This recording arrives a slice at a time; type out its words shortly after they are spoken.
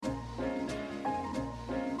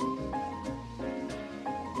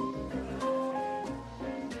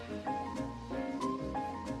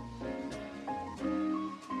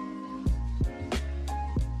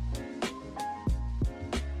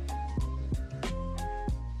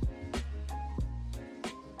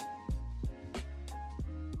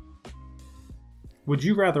Would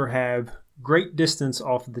you rather have great distance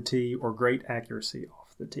off of the tee or great accuracy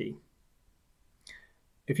off the tee?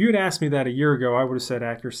 If you had asked me that a year ago, I would have said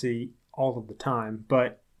accuracy all of the time.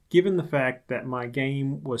 But given the fact that my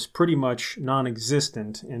game was pretty much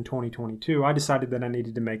non-existent in 2022, I decided that I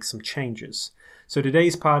needed to make some changes. So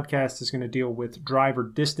today's podcast is going to deal with driver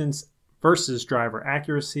distance versus driver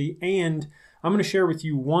accuracy, and I'm going to share with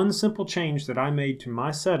you one simple change that I made to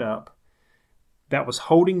my setup that was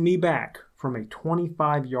holding me back from a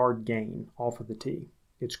 25-yard gain off of the tee.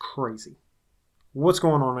 It's crazy. What's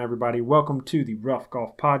going on, everybody? Welcome to the Rough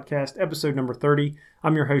Golf Podcast, episode number 30.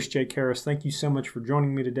 I'm your host, Jake Harris. Thank you so much for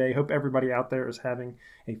joining me today. Hope everybody out there is having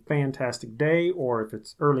a fantastic day, or if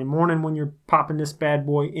it's early morning when you're popping this bad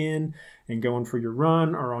boy in and going for your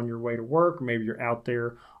run or on your way to work, or maybe you're out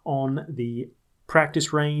there on the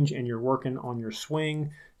practice range and you're working on your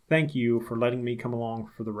swing. Thank you for letting me come along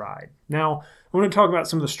for the ride. Now, I want to talk about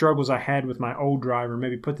some of the struggles I had with my old driver,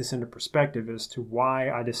 maybe put this into perspective as to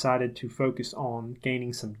why I decided to focus on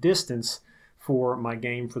gaining some distance for my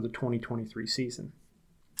game for the 2023 season.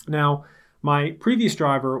 Now, my previous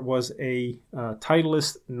driver was a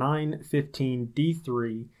Titleist 915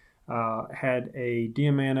 D3, had a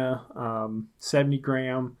Diamana 70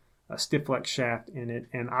 gram stiff flex shaft in it,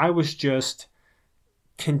 and I was just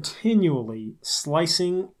continually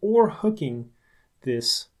slicing or hooking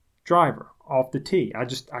this driver off the tee.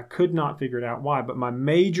 I could not figure it out why, but my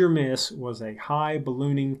major miss was a high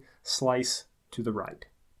ballooning slice to the right.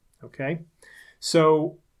 Okay,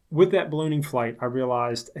 so with that ballooning flight, I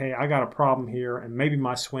realized, hey, I got a problem here, and maybe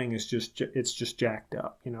my swing is just jacked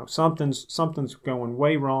up. You know, something's going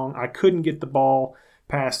way wrong. I couldn't get the ball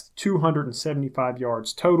past 275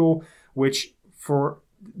 yards total, which for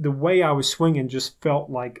the way I was swinging just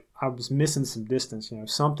felt like I was missing some distance. You know,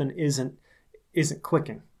 something isn't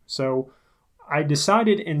clicking. So I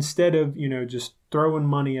decided, instead of, just throwing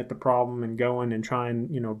money at the problem and going and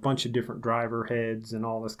trying, a bunch of different driver heads and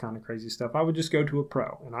all this kind of crazy stuff, I would just go to a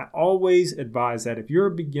pro. And I always advise that if you're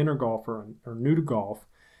a beginner golfer or new to golf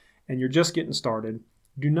and you're just getting started,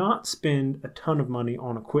 do not spend a ton of money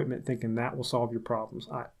on equipment thinking that will solve your problems.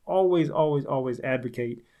 I always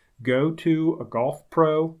advocate go to a golf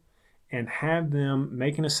pro and have them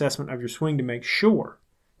make an assessment of your swing to make sure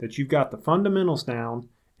that you've got the fundamentals down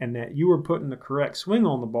and that you are putting the correct swing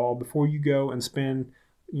on the ball before you go and spend,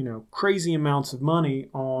 crazy amounts of money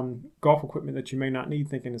on golf equipment that you may not need,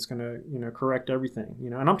 thinking it's going to, correct everything.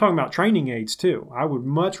 And I'm talking about training aids too. I would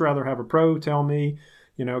much rather have a pro tell me,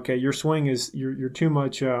 okay, your swing is, you're too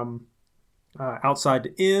much outside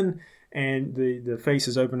to in, and the face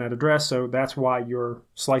is open at address, so that's why you're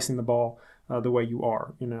slicing the ball the way you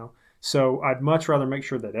are, So I'd much rather make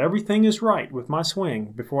sure that everything is right with my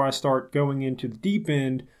swing before I start going into the deep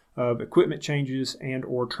end of equipment changes and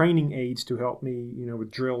or training aids to help me,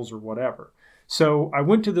 with drills or whatever. So I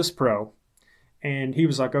went to this pro, and he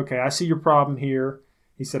was like, okay, I see your problem here.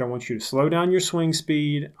 He said, I want you to slow down your swing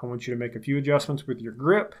speed. I want you to make a few adjustments with your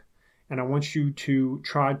grip. And I want you to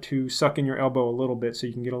try to suck in your elbow a little bit so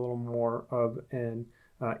you can get a little more of an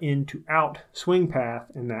in to out swing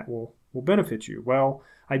path, and that will benefit you. Well,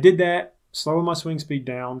 I did that, slowing my swing speed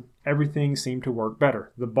down. Everything seemed to work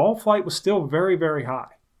better. The ball flight was still very, very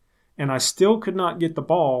high, and I still could not get the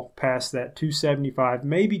ball past that 275,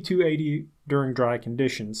 maybe 280 during dry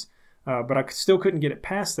conditions, but I still couldn't get it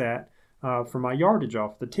past that for my yardage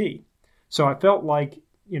off the tee. So I felt like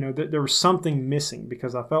there was something missing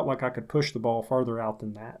because I felt like I could push the ball farther out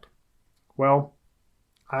than that. Well,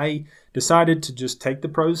 I decided to just take the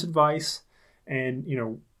pro's advice and,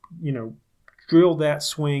 drill that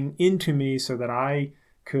swing into me so that I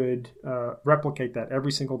could replicate that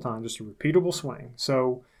every single time, just a repeatable swing.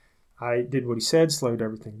 So I did what he said, slowed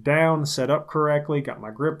everything down, set up correctly, got my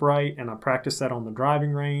grip right, and I practiced that on the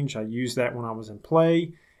driving range. I used that when I was in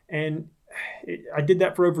play, and I did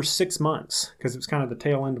that for over 6 months because it was kind of the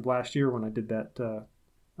tail end of last year when I did that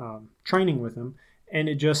training with him, and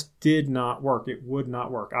it just did not work. It would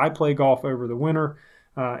not work. I play golf over the winter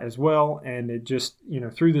as well, and it just,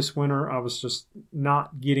 through this winter, I was just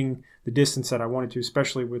not getting the distance that I wanted to,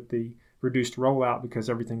 especially with the reduced rollout because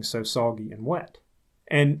everything's so soggy and wet.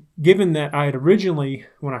 And given that I had originally,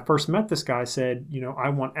 when I first met this guy, said, I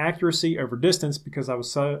want accuracy over distance because I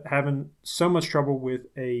was having so much trouble with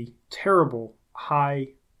a terrible high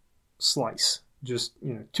slice, just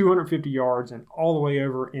 250 yards and all the way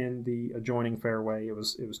over in the adjoining fairway. It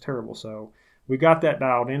was terrible. So we got that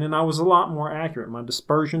dialed in, and I was a lot more accurate. My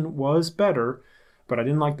dispersion was better, but I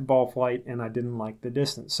didn't like the ball flight and I didn't like the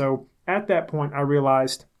distance. So at that point, I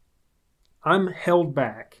realized I'm held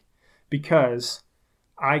back because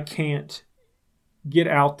I can't get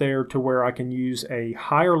out there to where I can use a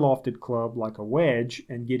higher lofted club like a wedge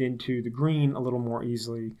and get into the green a little more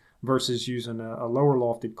easily versus using a lower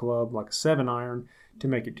lofted club like a 7-iron to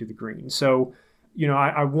make it to the green. So,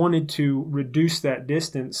 I wanted to reduce that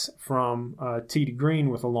distance from tee to green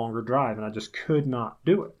with a longer drive, and I just could not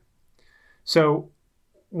do it. So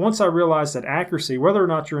once I realized that accuracy, whether or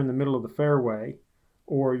not you're in the middle of the fairway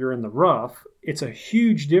or you're in the rough, it's a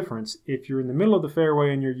huge difference if you're in the middle of the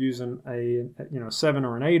fairway and you're using a 7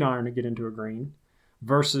 or an 8-iron to get into a green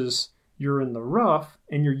versus you're in the rough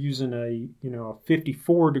and you're using a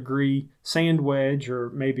 54-degree sand wedge or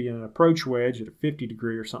maybe an approach wedge at a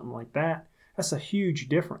 50-degree or something like that. That's a huge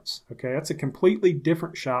difference, okay? That's a completely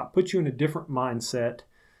different shot, puts you in a different mindset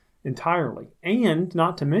entirely. And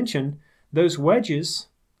not to mention, those wedges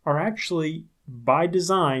are actually, by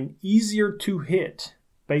design, easier to hit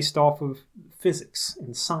based off of physics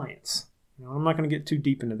and science. I'm not going to get too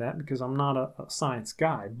deep into that because I'm not a science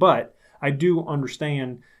guy, but I do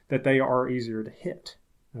understand that they are easier to hit,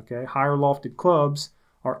 okay? Higher lofted clubs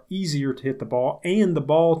are easier to hit the ball, and the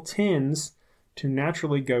ball tends to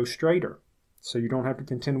naturally go straighter. So you don't have to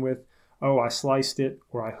contend with, I sliced it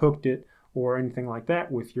or I hooked it or anything like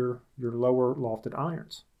that with your lower lofted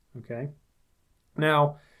irons, okay?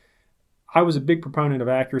 Now, I was a big proponent of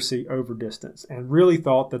accuracy over distance and really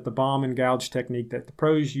thought that the bomb and gouge technique that the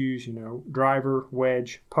pros use, driver,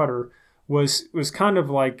 wedge, putter, was kind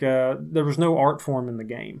of like there was no art form in the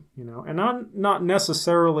game, And I'm not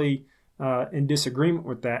necessarily in disagreement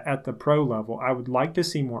with that at the pro level. I would like to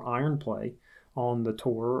see more iron play on the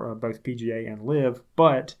tour, both PGA and LIV,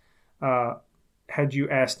 but had you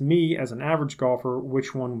asked me as an average golfer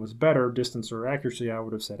which one was better, distance or accuracy, I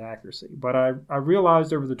would have said accuracy. But I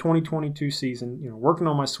realized over the 2022 season, working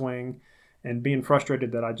on my swing and being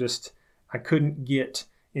frustrated that I couldn't get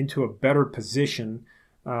into a better position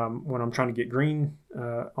when I'm trying to get green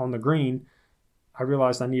on the green, I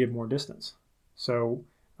realized I needed more distance. So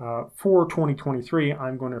for 2023,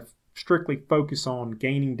 I'm going to strictly focus on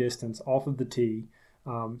gaining distance off of the tee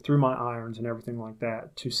through my irons and everything like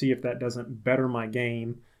that to see if that doesn't better my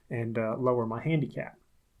game and lower my handicap.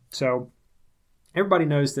 So everybody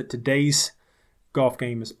knows that today's golf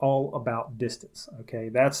game is all about distance. Okay,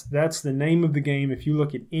 that's the name of the game. If you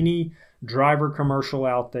look at any driver commercial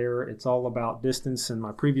out there, it's all about distance. In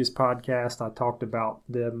my previous podcast, I talked about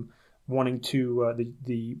them wanting to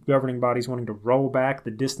the governing bodies wanting to roll back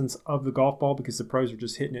the distance of the golf ball because the pros are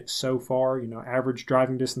just hitting it so far. Average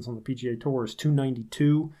driving distance on the PGA Tour is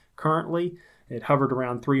 292 currently. It hovered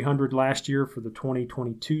around 300 last year for the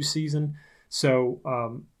 2022 season.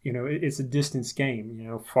 So, it's a distance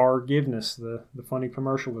game. Forgiveness, the funny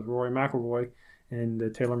commercial with Rory McIlroy and the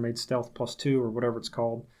TaylorMade Stealth Plus 2 or whatever it's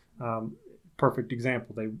called. Perfect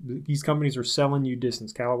example. These companies are selling you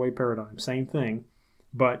distance. Callaway Paradigm, same thing.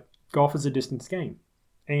 But golf is a distance game.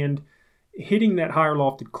 And hitting that higher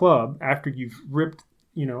lofted club after you've ripped,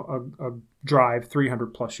 a drive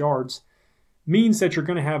 300 plus yards means that you're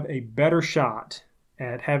going to have a better shot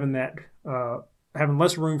at having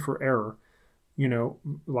less room for error.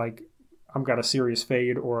 Like I've got a serious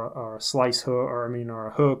fade or a slice hook or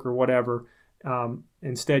a hook or whatever.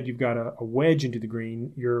 Instead, you've got a wedge into the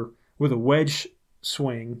green. With a wedge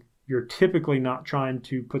swing, you're typically not trying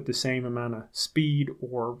to put the same amount of speed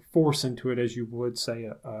or force into it as you would, say,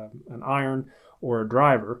 an iron or a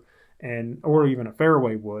driver, or even a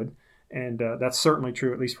fairway would. And that's certainly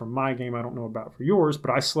true, at least for my game. I don't know about for yours,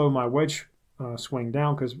 but I slow my wedge swing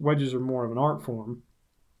down because wedges are more of an art form,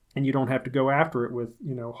 and you don't have to go after it with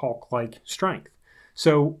Hulk-like strength.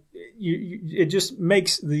 So it just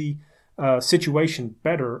makes the situation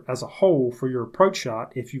better as a whole for your approach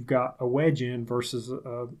shot if you've got a wedge in versus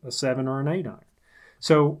a 7 or an 8-iron.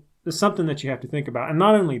 So it's something that you have to think about. And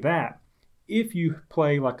not only that, if you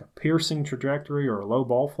play like a piercing trajectory or a low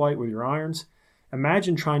ball flight with your irons,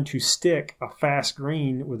 imagine trying to stick a fast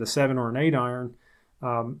green with a 7 or an 8-iron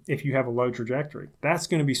if you have a low trajectory. That's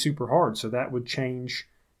going to be super hard. So that would change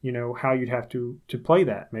how you'd have to play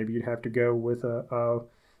that. Maybe you'd have to go with a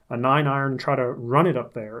 9-iron and try to run it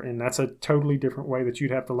up there. And that's a totally different way that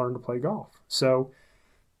you'd have to learn to play golf. So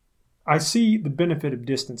I see the benefit of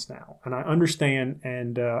distance now, and I understand,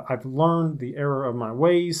 and I've learned the error of my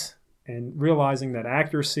ways and realizing that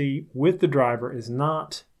accuracy with the driver is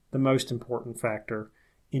not the most important factor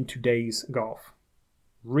in today's golf.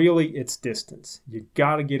 Really, it's distance. You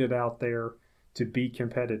got to get it out there to be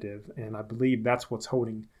competitive, and I believe that's what's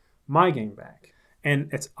holding my game back. And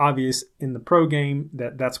it's obvious in the pro game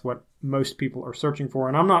that that's what most people are searching for.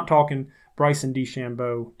 And I'm not talking Bryson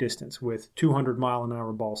DeChambeau distance with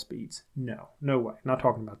 200-mile-an-hour ball speeds. No way. Not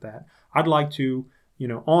talking about that. I'd like to,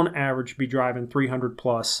 on average be driving 300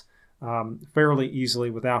 plus fairly easily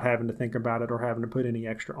without having to think about it or having to put any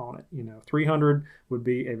extra on it. 300 would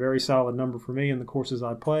be a very solid number for me in the courses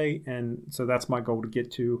I play, and so that's my goal to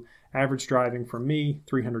get to. Average driving for me,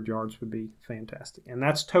 300 yards would be fantastic. And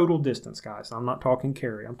that's total distance, guys. I'm not talking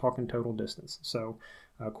carry. I'm talking total distance. So,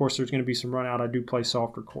 of course, there's going to be some run out. I do play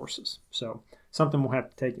softer courses. So something we'll have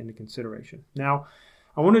to take into consideration. Now,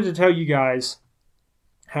 I wanted to tell you guys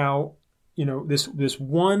how, this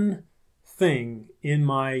one thing in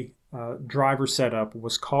my driver setup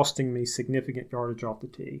was costing me significant yardage off the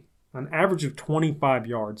tee. An average of 25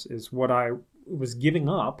 yards is what I was giving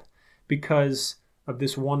up because of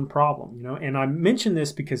this one problem, and I mention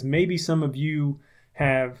this because maybe some of you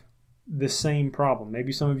have the same problem.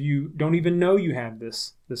 Maybe some of you don't even know you have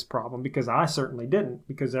this problem, because I certainly didn't,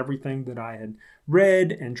 because everything that I had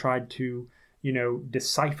read and tried to,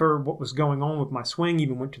 decipher what was going on with my swing,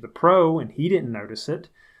 even went to the pro and he didn't notice it.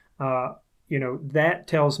 That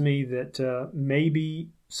tells me that maybe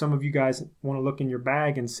some of you guys want to look in your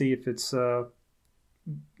bag and see if it's, you're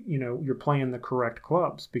playing the correct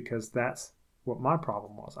clubs, because that's what my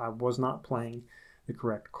problem was. I was not playing the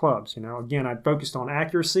correct clubs. Again, I focused on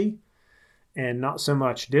accuracy and not so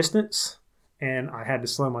much distance, and I had to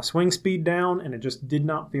slow my swing speed down, and it just did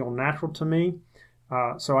not feel natural to me.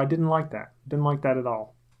 So I didn't like that. Didn't like that at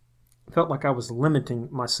all. Felt like I was limiting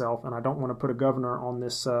myself, and I don't want to put a governor on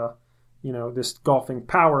this, this golfing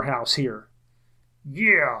powerhouse here.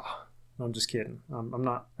 Yeah. No, I'm just kidding. I'm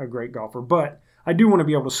not a great golfer, but I do want to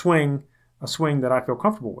be able to swing a swing that I feel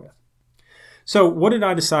comfortable with. So what did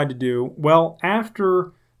I decide to do? Well,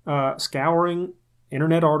 after scouring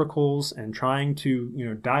internet articles and trying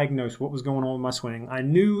to diagnose what was going on with my swing, I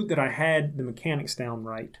knew that I had the mechanics down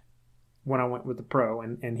right when I went with the pro.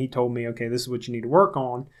 And he told me, okay, this is what you need to work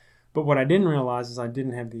on. But what I didn't realize is I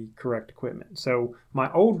didn't have the correct equipment. So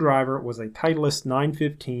my old driver was a Titleist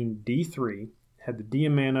 915 D3, had the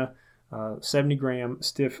Diamana 70-gram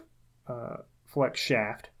stiff flex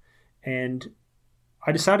shaft, and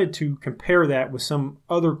I decided to compare that with some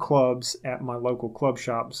other clubs at my local club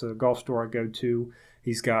shop. So the golf store I go to,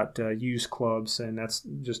 he's got used clubs, and that's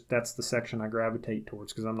the section I gravitate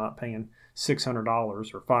towards, because I'm not paying $600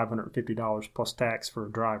 or $550 plus tax for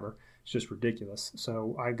a driver. It's just ridiculous.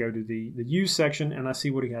 So I go to the used section and I see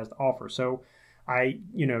what he has to offer. So I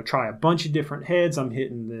try a bunch of different heads. I'm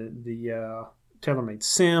hitting the TaylorMade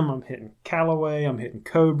Sim, I'm hitting Callaway, I'm hitting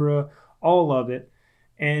Cobra, all of it,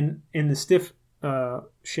 and in the stiff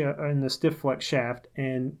flex shaft,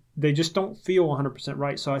 and they just don't feel 100%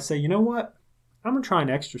 right. So I say, you know what? I'm going to try an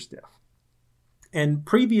extra stiff. And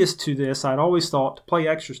previous to this, I'd always thought to play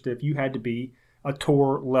extra stiff, you had to be a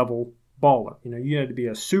tour level baller. You had to be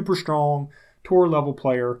a super strong tour level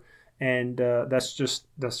player, and that's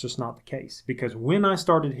just not the case. Because when I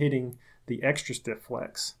started hitting the extra stiff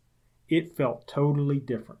flex, it felt totally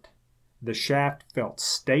different. The shaft felt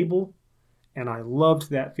stable, and I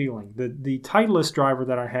loved that feeling. The Titleist driver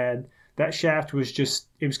that I had, that shaft was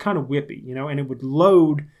it was kind of whippy, and it would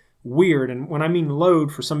load weird. And when I mean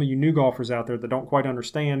load, for some of you new golfers out there that don't quite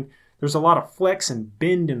understand, there's a lot of flex and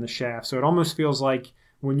bend in the shaft. So it almost feels like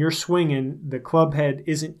when you're swinging, the club head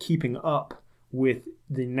isn't keeping up with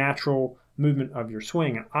the natural movement of your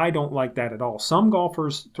swing. And I don't like that at all. Some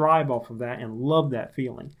golfers thrive off of that and love that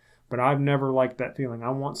feeling, but I've never liked that feeling.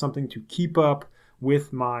 I want something to keep up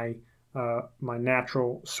with my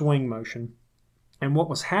natural swing motion. And what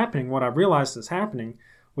was happening, what I realized is happening,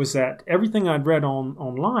 was that everything I'd read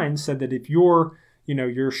online said that if your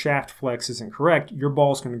shaft flex isn't correct, your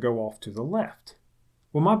ball's going to go off to the left.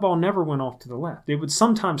 Well, my ball never went off to the left. It would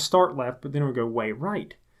sometimes start left, but then it would go way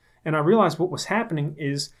right. And I realized what was happening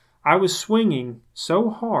is I was swinging so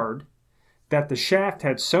hard that the shaft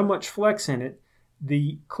had so much flex in it,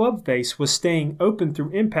 the club face was staying open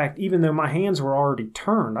through impact, even though my hands were already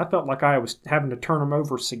turned. I felt like I was having to turn them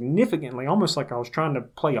over significantly, almost like I was trying to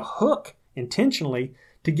play a hook intentionally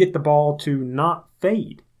to get the ball to not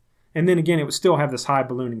fade. And then again, it would still have this high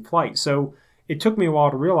ballooning flight. So it took me a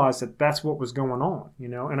while to realize that that's what was going on,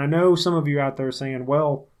 And I know some of you out there saying,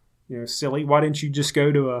 well, silly, why didn't you just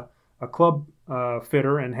go to a club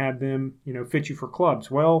fitter and have them, fit you for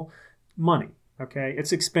clubs? Well, money. Okay,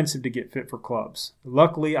 it's expensive to get fit for clubs.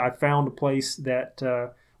 Luckily, I found a place that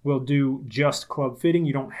will do just club fitting.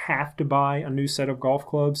 You don't have to buy a new set of golf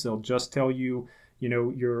clubs. They'll just tell you,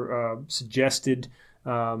 your suggested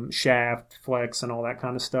shaft, flex, and all that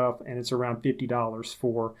kind of stuff. And it's around $50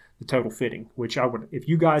 for the total fitting, which if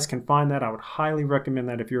you guys can find that, I would highly recommend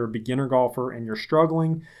that if you're a beginner golfer and you're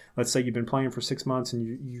struggling. Let's say you've been playing for 6 months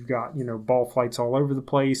and you've got, ball flights all over the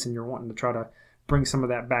place and you're wanting to try to bring some of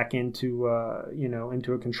that back into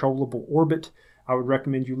into a controllable orbit, I would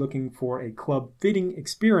recommend you looking for a club fitting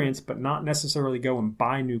experience, but not necessarily go and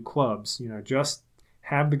buy new clubs. Just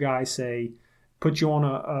have the guy put you on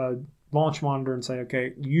a launch monitor and say,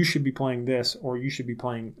 okay, you should be playing this or you should be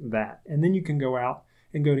playing that. And then you can go out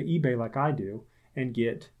and go to eBay like I do and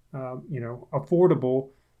get, affordable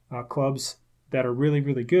clubs that are really,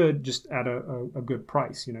 really good, just at a good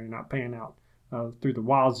price. You're not paying out through the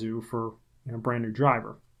wazoo for a brand new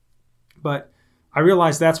driver. But I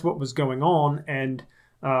realized that's what was going on, and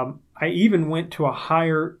I even went to a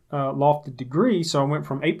higher lofted degree. So I went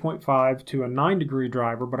from 8.5 to a 9-degree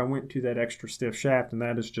driver, but I went to that extra stiff shaft, and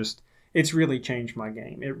that is it's really changed my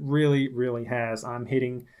game. It really, really has. I'm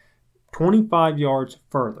hitting 25 yards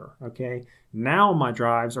further, okay? Now my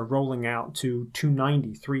drives are rolling out to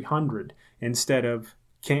 290, 300 instead of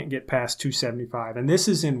can't get past 275. And this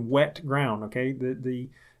is in wet ground, okay?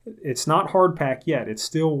 It's not hard pack yet. It's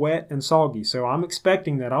still wet and soggy. So I'm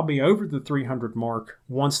expecting that I'll be over the 300 mark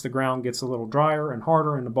once the ground gets a little drier and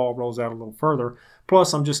harder and the ball rolls out a little further.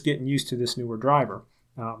 Plus, I'm just getting used to this newer driver.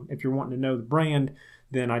 If you're wanting to know the brand,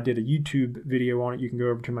 then I did a YouTube video on it. You can go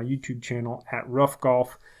over to my YouTube channel at Rough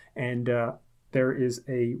Golf, and there is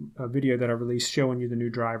a video that I released showing you the new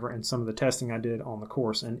driver and some of the testing I did on the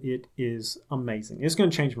course, and it is amazing. It's going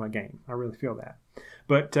to change my game. I really feel that.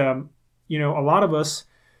 But, a lot of us,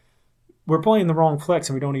 we're playing the wrong flex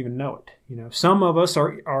and we don't even know it. Some of us are,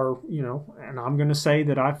 and I'm going to say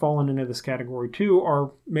that I've fallen into this category too,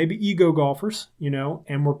 are maybe ego golfers,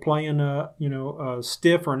 and we're playing a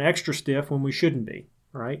stiff or an extra stiff when we shouldn't be,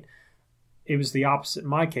 right? It was the opposite in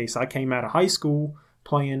my case. I came out of high school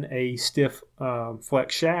playing a stiff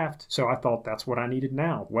flex shaft, so I thought that's what I needed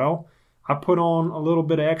now. Well, I put on a little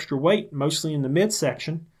bit of extra weight, mostly in the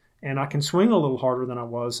midsection, and I can swing a little harder than I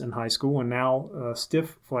was in high school, and now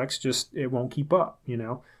stiff flex it won't keep up.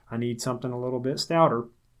 I need something a little bit stouter.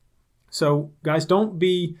 So guys, don't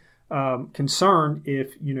be concerned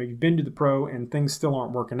if you've been to the pro and things still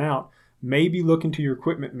aren't working out. Maybe look into your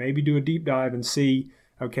equipment, maybe do a deep dive and see,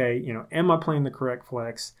 okay, am I playing the correct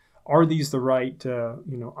flex? Are these the right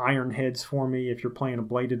iron heads for me? If you're playing a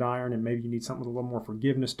bladed iron and maybe you need something with a little more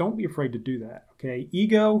forgiveness, don't be afraid to do that. Okay,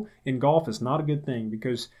 ego in golf is not a good thing,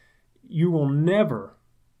 because you will never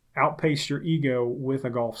outpace your ego with a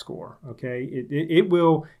golf score, okay? It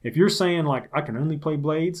will, if you're saying like, I can only play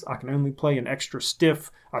blades, I can only play an extra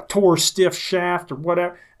stiff, a Tour stiff shaft or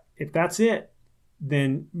whatever, if that's it,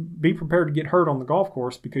 then be prepared to get hurt on the golf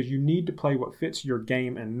course, because you need to play what fits your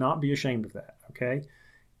game and not be ashamed of that, okay?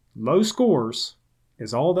 Low scores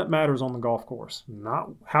is all that matters on the golf course, not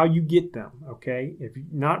how you get them, okay?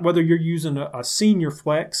 Not whether you're using a senior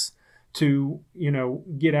flex to,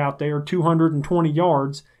 get out there 220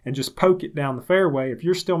 yards and just poke it down the fairway. If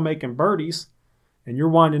you're still making birdies and you're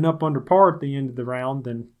winding up under par at the end of the round,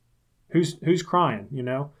 then who's crying,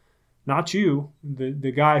 Not you,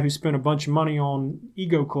 the guy who spent a bunch of money on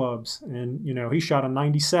ego clubs and, he shot a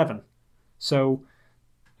 97. So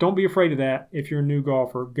don't be afraid of that. If you're a new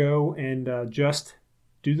golfer, go and just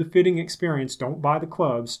do the fitting experience. Don't buy the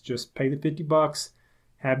clubs. Just pay the $50.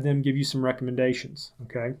 Have them give you some recommendations,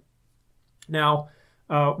 okay? Now,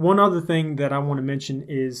 one other thing that I want to mention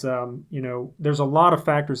is, there's a lot of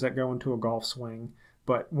factors that go into a golf swing,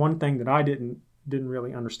 but one thing that I didn't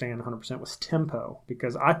really understand 100% was tempo,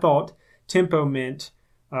 because I thought tempo meant,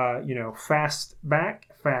 fast back,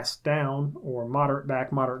 fast down, or moderate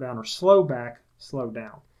back, moderate down, or slow back, slow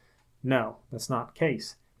down. No, that's not the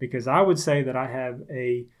case, because I would say that I have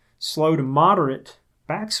a slow to moderate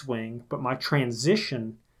backswing, but my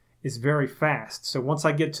transition is very fast. So once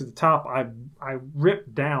I get to the top, I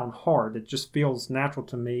rip down hard. It just feels natural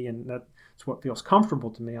to me, and that's what feels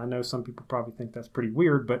comfortable to me. I know some people probably think that's pretty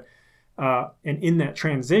weird, but and in that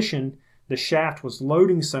transition, the shaft was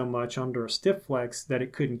loading so much under a stiff flex that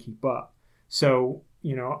it couldn't keep up. So,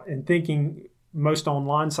 and thinking, most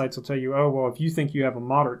online sites will tell you, oh, well, if you think you have a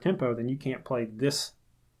moderate tempo, then you can't play this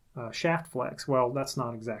shaft flex. Well, that's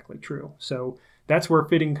not exactly true. So that's where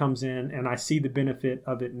fitting comes in, and I see the benefit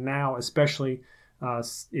of it now, especially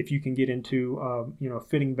if you can get into a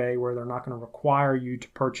fitting bay where they're not going to require you to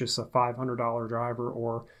purchase a $500 driver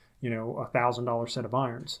or a $1,000 set of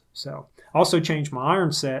irons. So I also changed my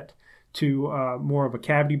iron set to more of a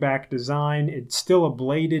cavity back design. It's still a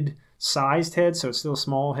bladed sized head, so it's still a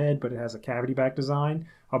small head, but it has a cavity back design.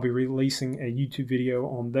 I'll be releasing a YouTube video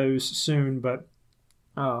on those soon, but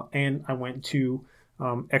and I went to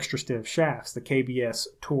extra stiff shafts, the KBS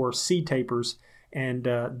Tour C tapers, and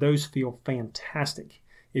those feel fantastic.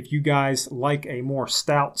 If you guys like a more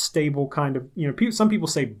stout, stable kind of, some people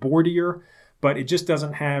say boardier, but it just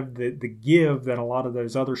doesn't have the give that a lot of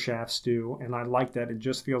those other shafts do. And I like that. It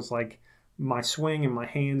just feels like my swing and my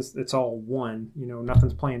hands, it's all one.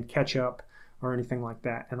 Nothing's playing catch up or anything like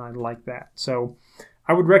that. And I like that. So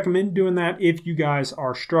I would recommend doing that if you guys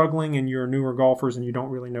are struggling and you're newer golfers and you don't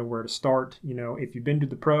really know where to start. If you've been to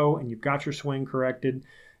the pro and you've got your swing corrected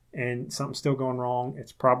and something's still going wrong,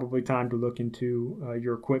 it's probably time to look into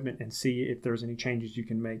your equipment and see if there's any changes you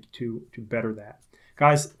can make to better that.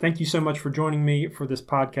 Guys, thank you so much for joining me for this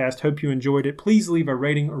podcast. Hope you enjoyed it. Please leave a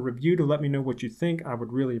rating or review to let me know what you think. I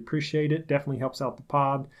would really appreciate it. Definitely helps out the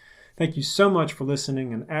pod. Thank you so much for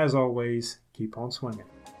listening, and as always, keep on swinging.